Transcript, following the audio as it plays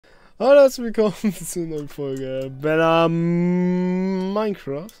Hallo, herzlich willkommen zu einer neuen Folge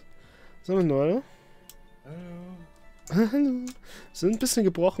Minecraft. Seine neue. Hallo. Sind ein bisschen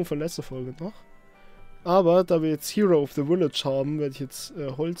gebrochen von letzter Folge noch. Aber da wir jetzt Hero of the Village haben, werde ich jetzt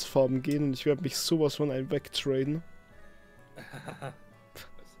Holzfarben gehen und ich werde mich sowas von einem wegtraden.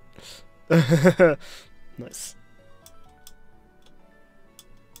 Nice.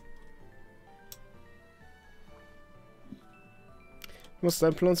 Was ist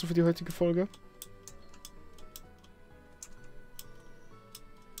dein Plan so für die heutige Folge?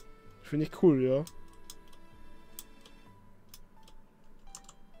 Finde ich cool, ja. Das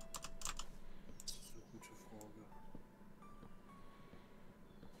ist eine gute Frage.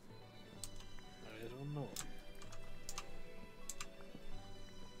 I don't know.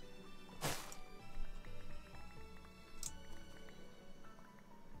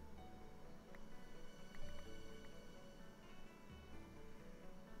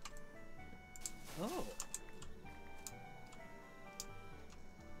 Oh.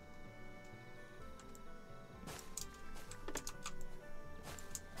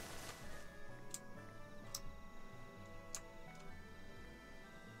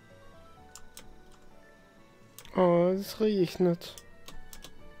 Oh, es regnet.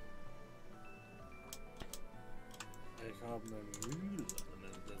 Ich habe eine Mühle,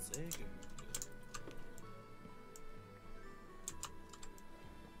 eine Sägemühle.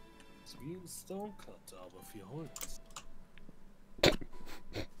 Ist wie ein Stonecutter, aber für Holz.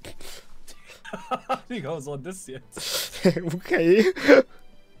 Digga, was soll das jetzt? Okay.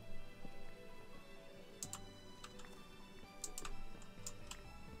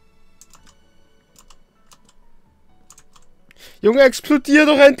 Junge, explodier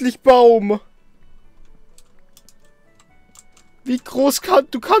doch endlich, Baum! Wie groß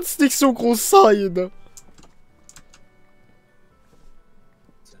du kannst nicht so groß sein! That's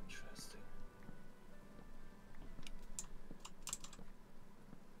interesting.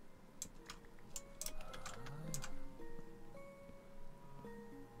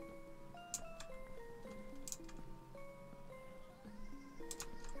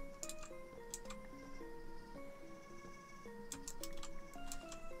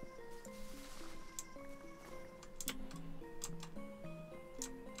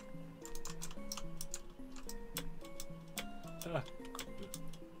 Ah,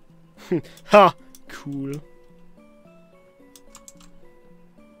 cool. Ha! Cool.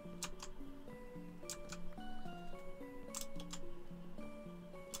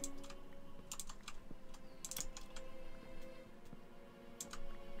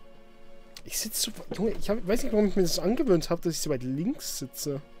 Ich sitze so... Junge, weiß nicht, warum ich mir das angewöhnt habe, dass ich so weit links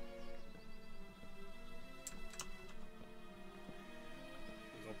sitze.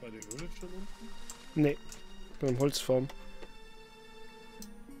 Ist auch bei den Village schon unten? Nee. Beim Holzfarm.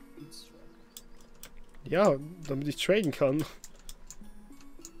 Ja, damit ich traden kann.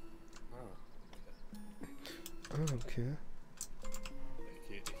 Ah, Ah, okay.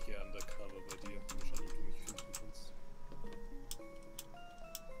 ich geh undercover bei dir. Mal schauen, ob du mich finden kannst.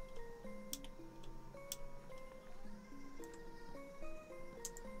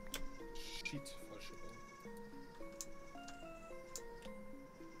 Shit, falsche Wahl.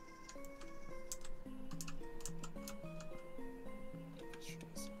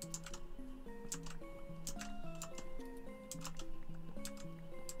 Scheiße.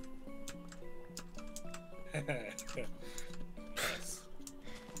 Was?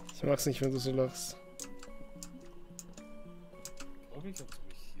 Ich mag's nicht, wenn du so lachst. Ich glaube nicht, ob du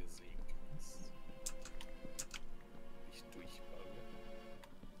mich hier sehen kannst. Ich durchbage.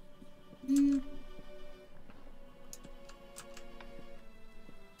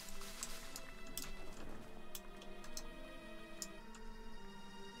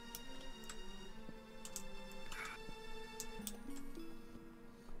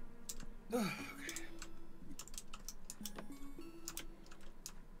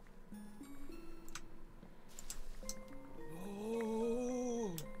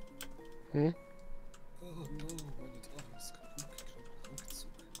 Oh, Hm? oh no, meine Tafel ist kaputt gegangen.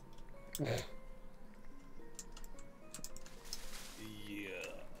 Rückzug. Ja,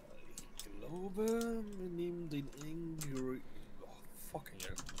 ich glaube, wir nehmen den Angry... Oh, fucking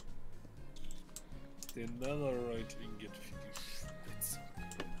hell. Den Netherite Ingot für die Spitze.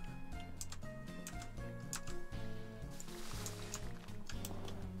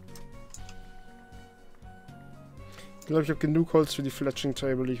 Ich glaube, ich habe genug Holz für die Fletching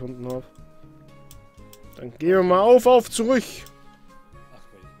Table, die ich unten habe. Dann gehen wir mal auf, zurück! Ach,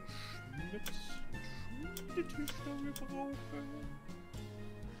 weil ich einen Schmiedetischler brauche.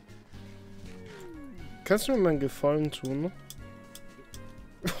 Kannst du mir mal einen Gefallen tun? Ne?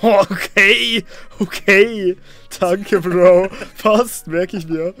 Okay, okay. Danke, Bro. Passt, merke ich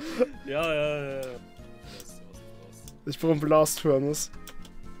mir. Ja. Ich brauche ein Blast Furnace.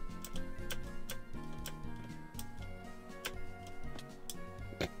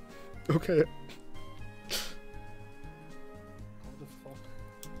 Okay. What the fuck?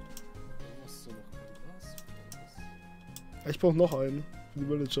 Was soll noch Blast Furnace? Ich brauche noch einen. Für die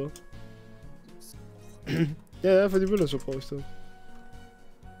Villager. Ja, für die Villager brauche ich den.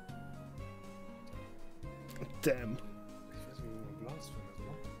 Damn. Ich weiß nicht, wie man Blast Furnace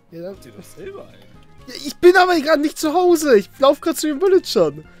macht. Ja, dann. Macht ihr doch selber ein. Ja, ich bin aber gerade nicht zu Hause. Ich laufe gerade zu den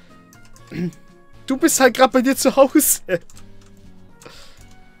Villagern. Du bist halt gerade bei dir zu Hause. Ja,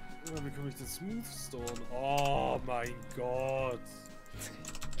 wie komme ich den Smoothstone? Oh mein Gott.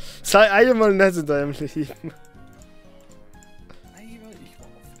 Sei einmal nett in deinem Leben. Einmal, ich war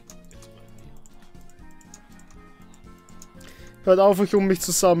oft nett in meinem Leben. Hört auf, euch um mich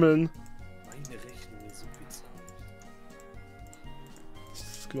zu sammeln. Meine Rechnung ist so bezahlt.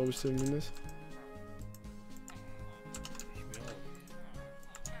 Das glaube ich irgendwie nicht. Ich mir auch.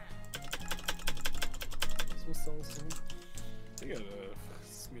 Was musst du aussuchen? Digga,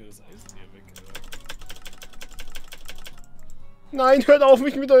 ist mir das Eisen hier weg, Alter. Nein, hört auf,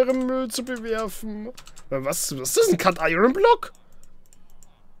 mich mit eurem Müll zu bewerfen. Was ist das? Ein Cut Iron Block?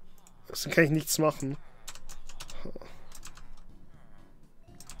 Das kann ich nichts machen.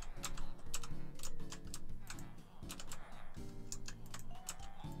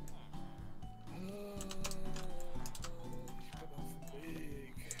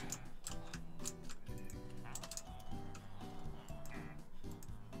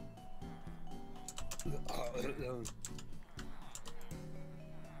 Ich bin auf dem Weg.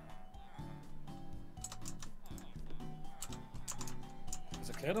 Das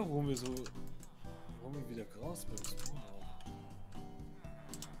erklärt doch, warum wir wieder Gras beim Spawn haben.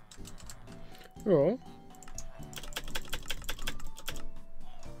 Ja.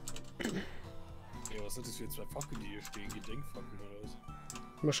 Ja, was sind das für zwei Fackeln, die hier stehen? Gedenkfackeln oder was?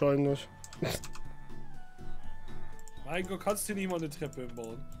 Wahrscheinlich. Mein Gott, kannst du nicht mal eine Treppe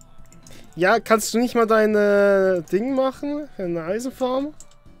bauen? Ja, kannst du nicht mal dein Ding machen? Eine Eisenfarm?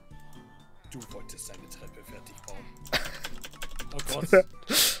 Du wolltest deine Treppe fertig bauen. Oh Gott.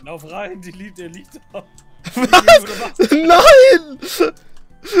 Lauf rein, der liegt da. Was? Nein!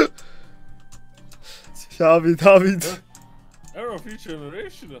 David. Error Feature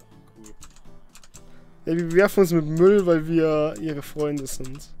Generation. Cool. Ja, wir werfen uns mit Müll, weil wir ihre Freunde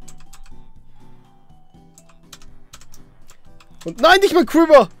sind. Und nein, nicht mal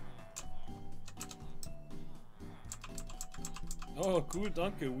Creeper! Oh, cool,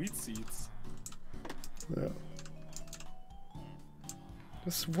 danke. Weed Seeds. Ja.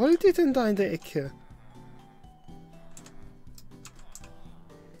 Was wollt ihr denn da in der Ecke?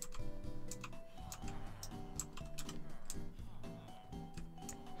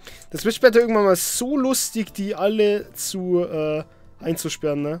 Das wird später irgendwann mal so lustig, die alle zu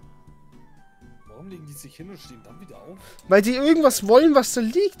einzusperren, ne? Warum legen die sich hin und stehen dann wieder auf? Weil die irgendwas wollen, was da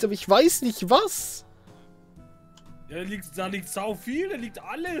liegt, aber ich weiß nicht was. Ja, da liegt sau viel, da liegt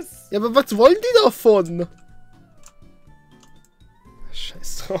alles. Ja, aber was wollen die davon?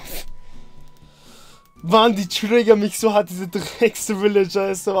 Scheiß drauf. Mann, die triggern mich so hart, diese dreckste Villager,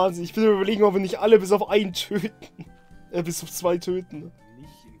 ist der Wahnsinn. Ich bin überlegen, ob wir nicht alle bis auf einen töten. Bis auf 2 töten.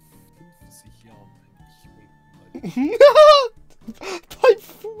 Nicht in 50 Jahren, wenn ich unten Beim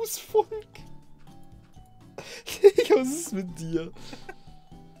Fußvolk. Was ist mit dir?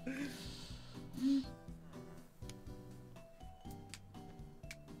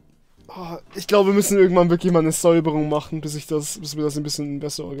 Oh, ich glaube, wir müssen irgendwann wirklich mal eine Säuberung machen, bis wir das ein bisschen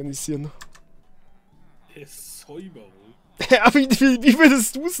besser organisieren. Säuberung? Ja, wie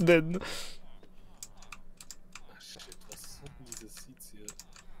würdest du es nennen? Ach shit, was hat denn diese Seeds hier?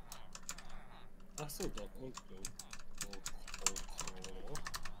 Achso, doch, oh.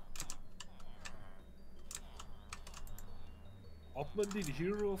 Ob man den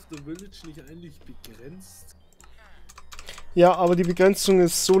Hero of the Village nicht eigentlich begrenzt? Ja, aber die Begrenzung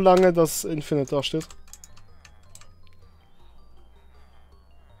ist so lange, dass Infinite da steht.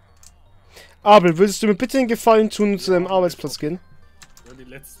 Abel, würdest du mir bitte den Gefallen tun und zu deinem Arbeitsplatz gehen? Ja, die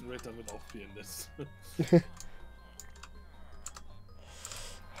letzten Raid damit auch beendet. Oh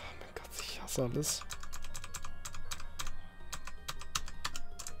mein Gott, ich hasse alles.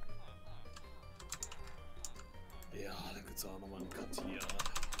 Ja, dann gibt's auch nochmal einen Cut hier.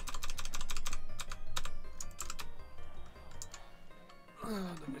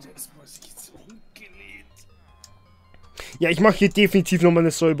 Damit erstmal sich so umgelehnt. Ja, ich mache hier definitiv nochmal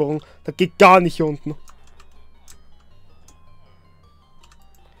eine Säuberung. Das geht gar nicht hier unten.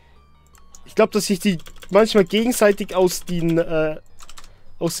 Ich glaube, dass sich die manchmal gegenseitig aus den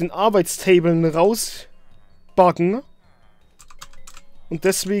Arbeitstabeln rausbuggen. Und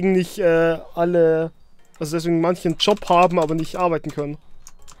deswegen nicht alle... Also deswegen manche einen Job haben, aber nicht arbeiten können.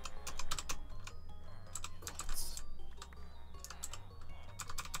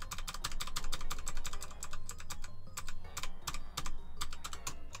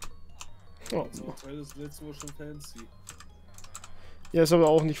 Oh. Das letzte Mal schon fancy. Ja, ist aber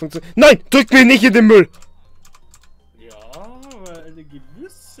auch nicht funktioniert. Nein! Drück mir nicht in den Müll! Ja, weil eine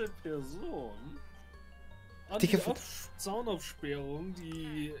gewisse Person an Die die Zaunaufsperrung,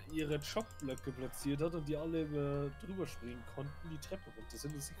 die ihre Jobblöcke platziert hat und die alle drüber springen konnten, die Treppe runter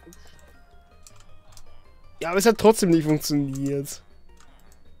sind und sie Ja, aber es hat trotzdem nicht funktioniert.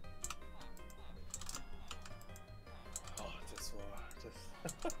 Ach, das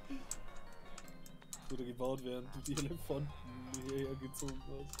wurde gebaut, während du die Elefanten hierher gezogen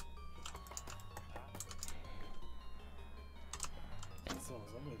hast. So,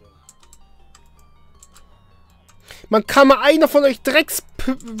 was haben wir da? Man kann mal einer von euch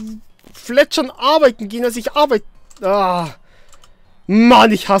Drecksfletschern arbeiten gehen, dass ich arbeite. Ah.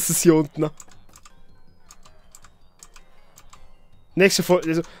 Mann, ich hasse es hier unten. Nächste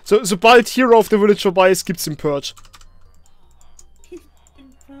Folge. Sobald Hero of the Village vorbei ist, gibt's den Purge.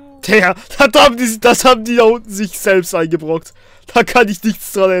 Der, das haben die da unten sich selbst eingebrockt. Da kann ich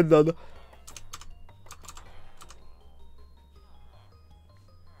nichts dran ändern.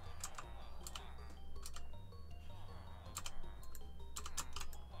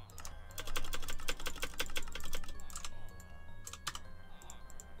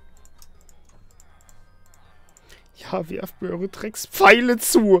 Ja, werft mir eure Dreckspfeile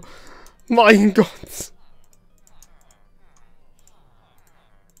zu. Mein Gott.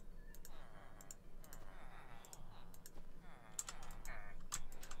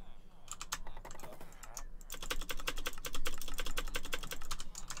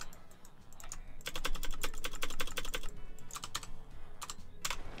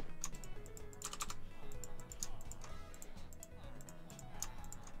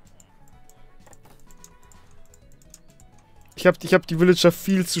 Ich hab die Villager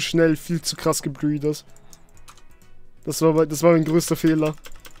viel zu schnell, viel zu krass gebrüdert. Das war mein größter Fehler.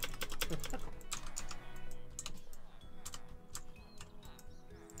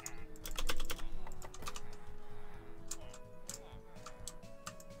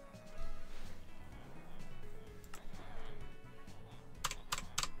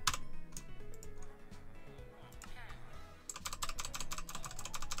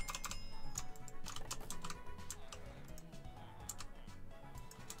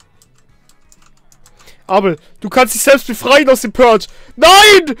 Abel, du kannst dich selbst befreien aus dem Purge.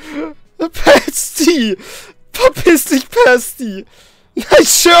 Nein! Pesti! Verpiss dich, Pesti! Nein,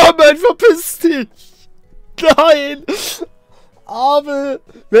 Sherman, verpiss dich! Nein! Abel!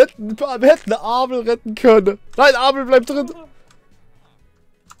 Wir hätten Abel retten können. Nein, Abel, bleib drin!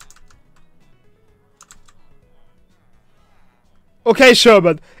 Okay,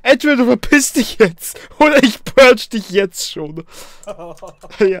 Sherman. Entweder du verpiss dich jetzt, oder ich purge dich jetzt schon.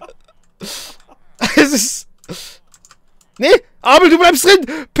 Ja. Es ist... Nee, Abel, du bleibst drin!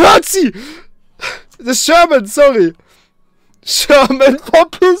 Percy! Das ist Sherman, sorry. Sherman,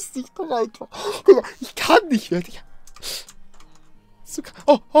 verpiss dich doch einfach. Ich kann nicht mehr.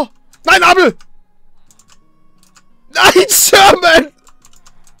 Oh, oh. Nein, Abel! Nein, Sherman!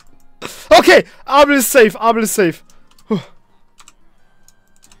 Okay, Abel ist safe, Abel ist safe.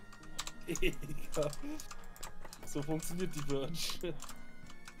 So funktioniert die Purge.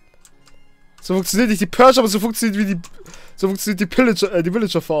 So funktioniert nicht die Purge, aber so funktioniert die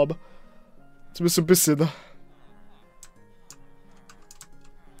Villager-Farbe. Zumindest so ein bisschen, ne?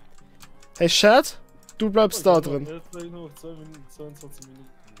 Hey, Chat, du bleibst da drin. Noch 22 Minuten.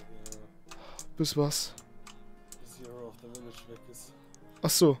 Bis was? Bis Hero of the Village weg ist.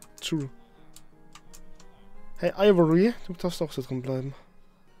 Ach so, true. Hey, Ivory, du darfst auch da drin bleiben.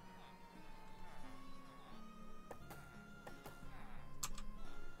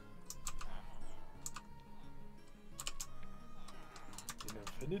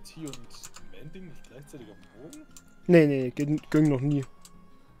 Infinity und Mending nicht gleichzeitig am Boden? Nee, ging noch nie.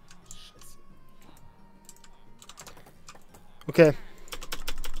 Scheiße. Okay.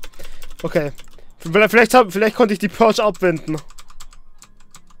 Okay. Vielleicht konnte ich die Purge abwenden.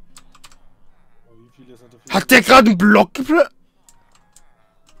 Hat der gerade einen Block geplant?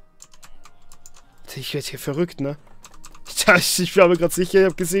 Ich werde hier verrückt, ne? Ich war mir gerade sicher, ich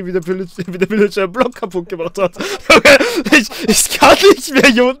habe gesehen, wie der Villager einen Block kaputt gemacht hat. Ich kann nicht mehr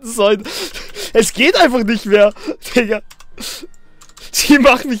hier unten sein. Es geht einfach nicht mehr. Digga. Die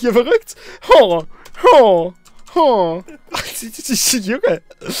machen mich hier verrückt. Ho, ho, ho. Junge.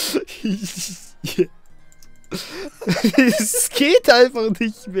 Es geht einfach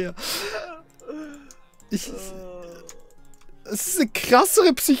nicht mehr. Es ist eine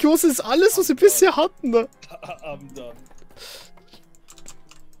krassere Psychose als alles, was wir bisher hatten. Ne?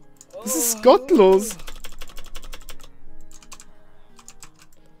 Das ist gottlos.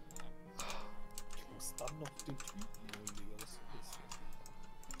 Ich muss dann noch den Typen holen,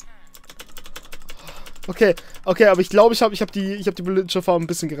 Okay, okay, aber ich glaube, ich hab die Villager-Farm ein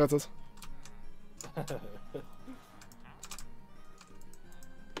bisschen gerettet. Und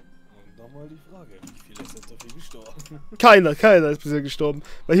nochmal die Frage, wie viele sind dafür gestorben? Keiner ist bisher gestorben.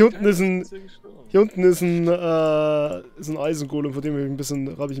 Weil hier unten ist ein Eisengolem, vor dem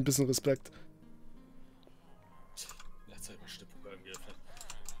habe ich ein bisschen Respekt. Jetzt hat mal Stippprogramm geöffnet.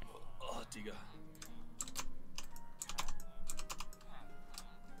 Oh, Digga.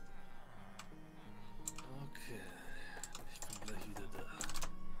 Okay. Ich bin gleich wieder da.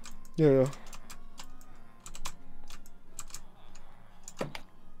 Ja, ja.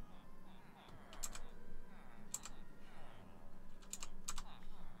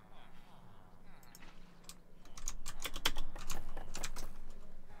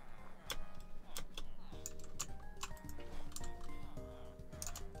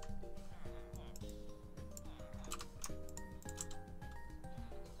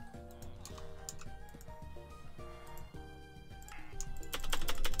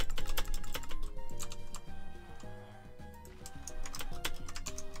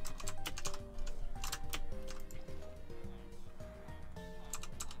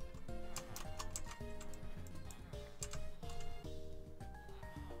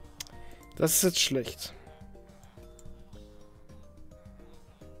 Das ist jetzt schlecht.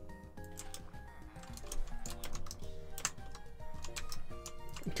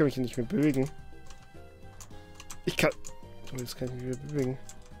 Ich kann mich hier nicht mehr bewegen. Oh, jetzt kann ich mich mehr bewegen.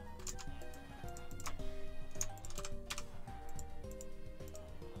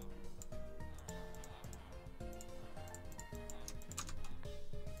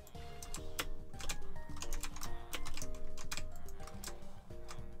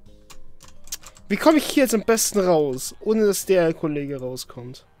 Wie komme ich hier jetzt am besten raus, ohne dass der Kollege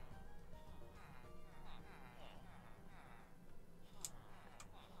rauskommt?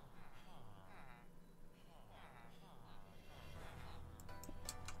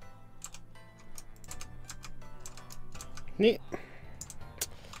 Nee.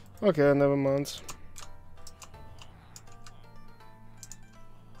 Okay, never mind.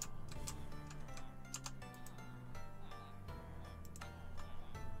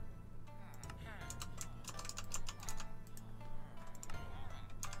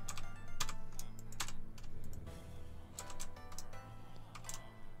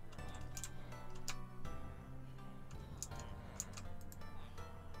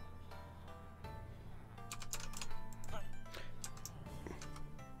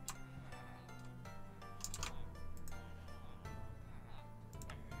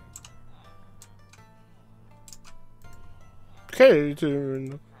 Okay,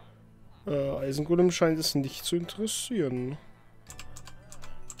 den Eisengolem scheint es nicht zu interessieren.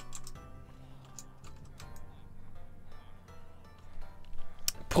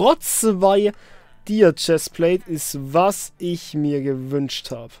 Pro 2 Dia Chestplate ist, was ich mir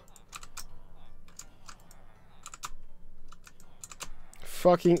gewünscht habe.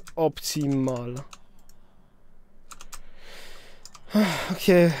 Fucking optimal.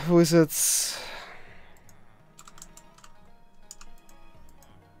 Okay, wo ist jetzt...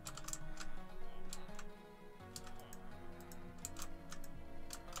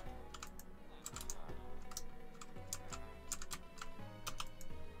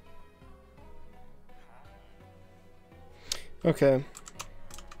 Okay.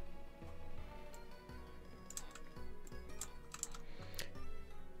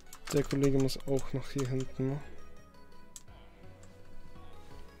 Der Kollege muss auch noch hier hinten.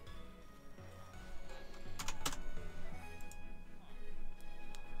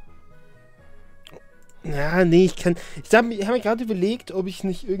 Ja, nee, ich kann... Ich habe mir gerade überlegt, ob ich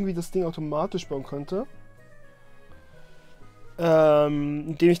nicht irgendwie das Ding automatisch bauen könnte.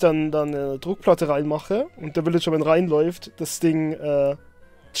 Indem ich dann eine Druckplatte reinmache und der Villager, wenn reinläuft, das Ding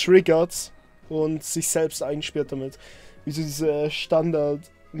triggert und sich selbst einsperrt damit. Wie so diese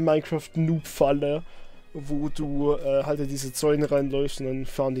Standard-Minecraft-Noob-Falle, wo du halt in diese Zäune reinläufst und dann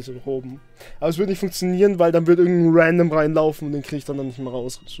fahren die so nach oben. Aber es wird nicht funktionieren, weil dann wird irgendein Random reinlaufen und den kriege ich dann nicht mehr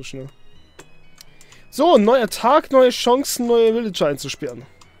raus, so schnell. So, neuer Tag, neue Chancen, neue Villager einzusperren.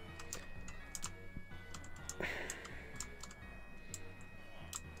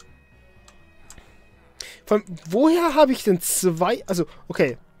 Vor allem, woher habe ich denn zwei... Also,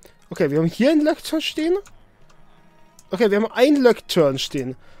 okay. Okay, wir haben hier einen Lectern stehen. Okay, wir haben einen Lectern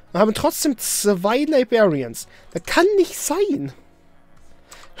stehen. Wir haben trotzdem zwei Librarians. Das kann nicht sein.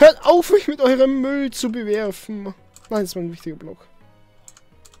 Hört auf, mich mit eurem Müll zu bewerfen. Nein, das ist mein wichtiger Block.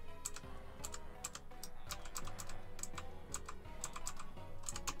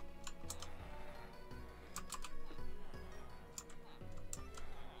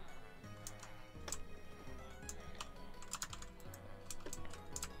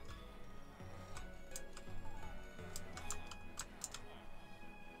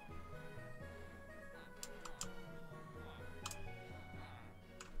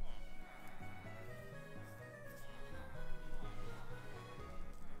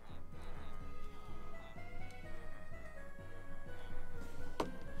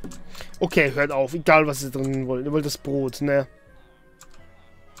 Okay, hört auf. Egal, was ihr drin wollt. Ihr wollt das Brot, ne?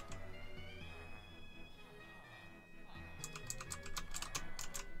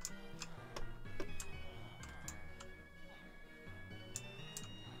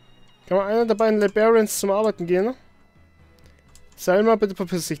 Kann mal einer der beiden Librarians zum Arbeiten gehen, ne? Selma, bitte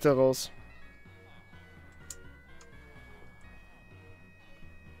verpiss dich da raus.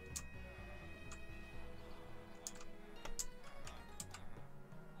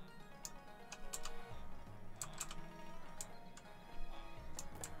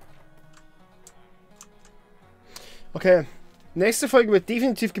 Okay. Nächste Folge wird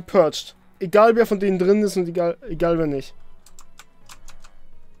definitiv gepurcht. Egal wer von denen drin ist und egal wer nicht.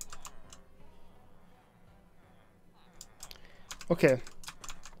 Okay.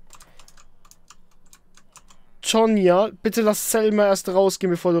 Sonja, bitte lass Selma erst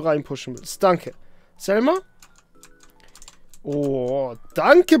rausgehen, bevor du reinpushen willst. Danke. Selma? Oh,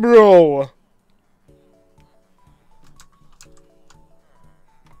 danke, Bro.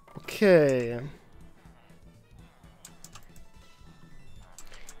 Okay.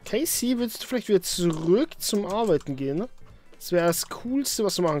 Casey, willst du vielleicht wieder zurück zum Arbeiten gehen, ne? Das wäre das Coolste,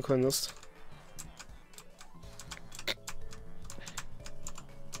 was du machen könntest.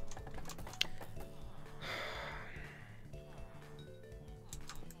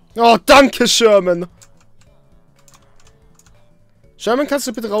 Oh, danke, Sherman. Sherman, kannst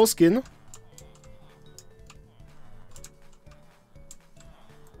du bitte rausgehen?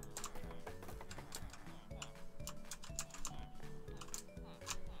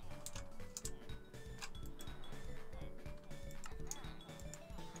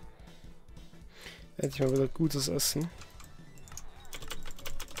 Endlich mal wieder gutes Essen.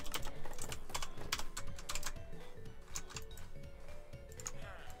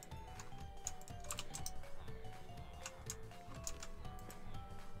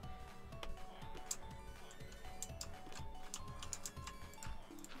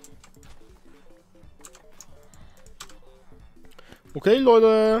 Okay,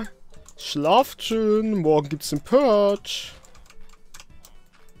 Leute. Schlaft schön. Morgen gibt's den Purge.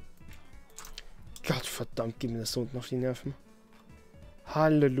 Gott verdammt, gib mir das da unten auf die Nerven.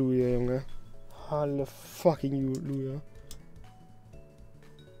 Halleluja, Junge. Halle fucking Halleluja.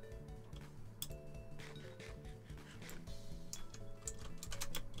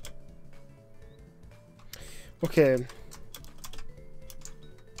 Okay.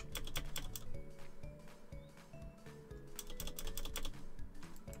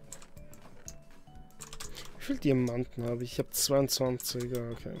 Wie viele Diamanten habe ich? Ich habe 22,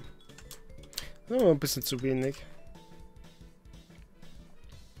 ja, okay. Ja, ein bisschen zu wenig.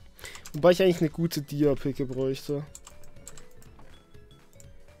 Wobei ich eigentlich eine gute Dia-Picke bräuchte.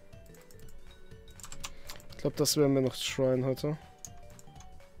 Ich glaube, das werden wir noch tryen heute.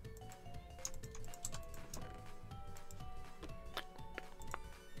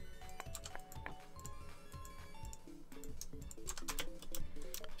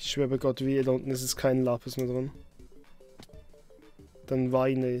 Ich schwöre bei Gott, wie da unten ist es kein Lapis mehr drin. Dann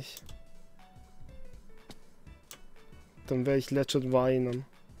weine ich. Dann werde ich legit weinen.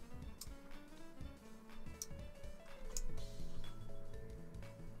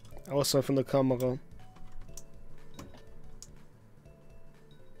 Außerhalb von der Kamera.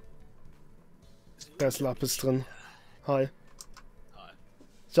 Da ist Lapis drin. Hi.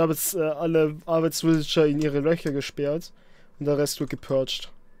 Ich habe jetzt alle Arbeitsvillager in ihre Löcher gesperrt und der Rest wird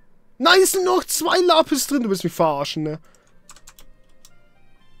gepurcht. Nein, es sind noch 2 Lapis drin. Du willst mich verarschen, ne?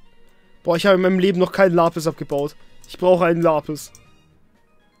 Boah, ich habe in meinem Leben noch keinen Lapis abgebaut. Ich brauche einen Lapis.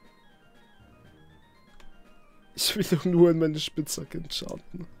 Ich will doch nur in meine Spitzhacke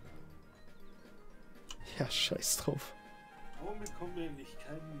enchanten. Ja, scheiß drauf. Warum bekommen wir nicht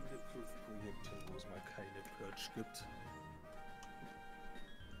keine Prüfprojekte, wo es mal keine Purge gibt?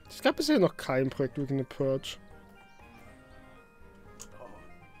 Es gab bisher noch kein Projekt wegen der Purge.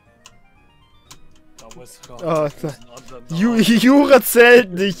 Oh, Jura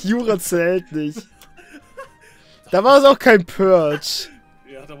zählt nicht, Jura zählt nicht. Da war es auch kein Purge.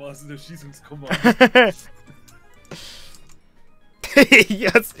 Ja, da war es eine Schießungskommando.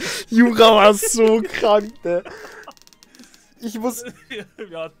 Yes, Jura war so krank, ne? Ich muss...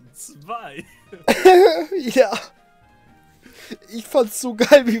 Wir hatten 2. Ja. Ich fand's so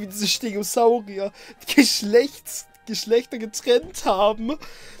geil, wie wir diese Stegosaurier Geschlechter getrennt haben,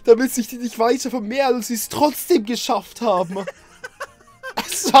 damit sich die nicht weiter vermehren und sie es trotzdem geschafft haben.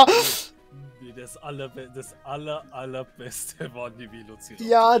 Das war... Nee, das allerbeste waren die Velociraptor.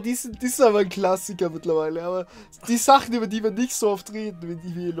 Ja, die sind aber ein Klassiker mittlerweile, aber die Sachen, über die wir nicht so oft reden, wie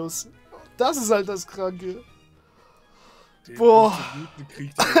die Velos, das ist halt das Kranke. Den Boah.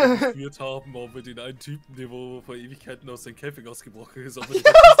 Krieg, den wir geführt haben, ob wir den einen Typen, der wo vor Ewigkeiten aus seinem Käfig ausgebrochen ist, ob wir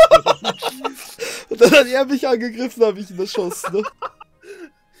den Und dann hat er mich angegriffen, habe ich ihn erschossen, ne?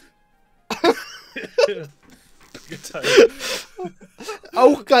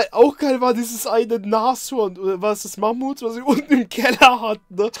 Auch geil war dieses eine Nashorn, oder war es das Mammut, was sie unten im Keller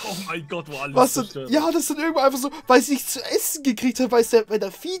hatten, ne? Oh mein Gott, wo alles Was zerstört. ja, das dann irgendwann einfach so, weil es nicht zu essen gekriegt hat, weil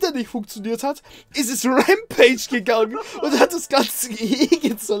der Fieder nicht funktioniert hat, ist es Rampage gegangen und hat das ganze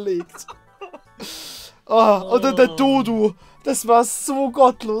Gehege zerlegt. Oh, und dann der Dodo, das war so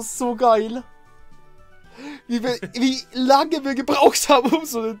gottlos, so geil. Wie lange wir gebraucht haben, um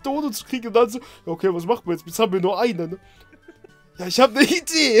so einen Dodo zu kriegen und dann so, okay, was machen wir jetzt? Jetzt haben wir nur einen. Ja, ich habe eine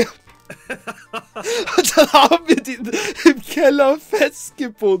Idee. Und dann haben wir den im Keller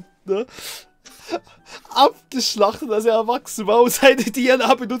festgebunden, ne? Abgeschlachtet, als er erwachsen war und seine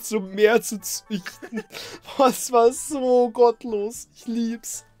DNA benutzt, um mehr zu züchten. Das war so gottlos. Ich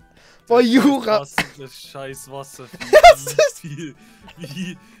lieb's. Boah, Jura. Das scheiß Wasser.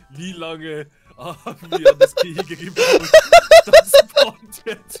 Wie lange haben wir das Gehege gebaut? Das baut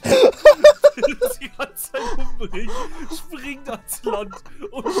jetzt. Die ganze Zeit umbringt, springt ans Land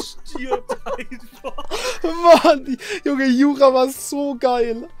und stirbt einfach. Mann, Junge, Jura war so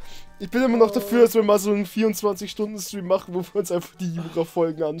geil. Ich bin immer noch dafür, dass wir mal so einen 24-Stunden-Stream machen, wo wir uns einfach die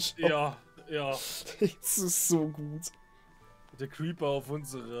Jura-Folgen anschauen. Ja, ja. Das ist so gut. Der Creeper auf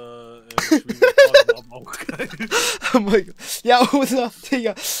unserer war auch geil. Oh mein Gott. Ja, oder,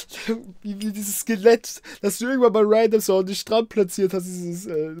 Digga, wie dieses Skelett, das du irgendwann bei Random so an den Strand platziert hast, dieses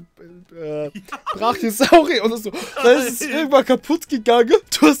Brachiosaurier oder so. Da ist es irgendwann kaputt gegangen.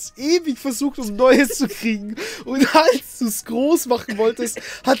 Du hast ewig versucht, um Neues zu kriegen. Und als du es groß machen wolltest,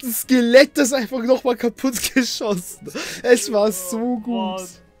 hat das Skelett das einfach nochmal kaputt geschossen. Es war so gut.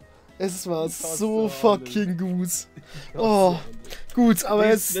 Es war so fucking gut. Oh, gut, aber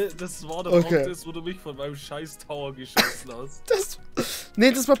jetzt... Das war doch auch das, wo du mich von meinem scheiß Tower geschossen hast.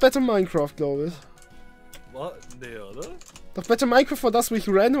 Nee, das war Better Minecraft, glaube ich. War? Nee, oder? Doch Better Minecraft war das, wo ich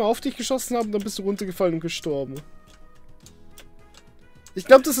random auf dich geschossen habe und dann bist du runtergefallen und gestorben. Ich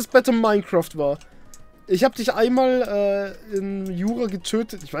glaube, dass es Better Minecraft war. Ich habe dich einmal in Jura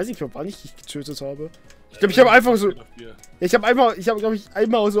getötet. Ich weiß nicht, wann ich dich getötet habe. Ich glaube, ich habe einfach so... Ich habe glaube ich,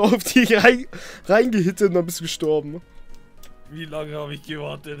 einmal so auf dich reingehittet und dann bist du gestorben. Wie lange habe ich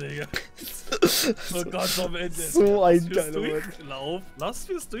gewartet, Digga? So ganz am Ende. So ein geiler Mann. Lass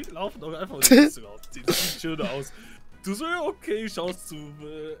fürs Durchlaufen aber einfach nicht so aufziehen. Das sieht schön aus. Du so, ja, okay, schaust zum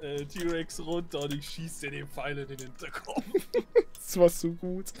T-Rex runter und ich schieße dir den Pfeil in den Hinterkopf. Das war so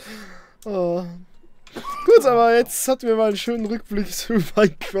gut. Oh. Gut, aber jetzt hatten wir mal einen schönen Rückblick zu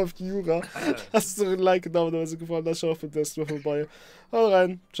Minecraft Jura. Hast du ein Like und Daumen, wenn es dir gefallen hat, schau auf den Test mal vorbei. Haut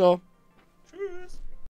rein, ciao. Tschüss.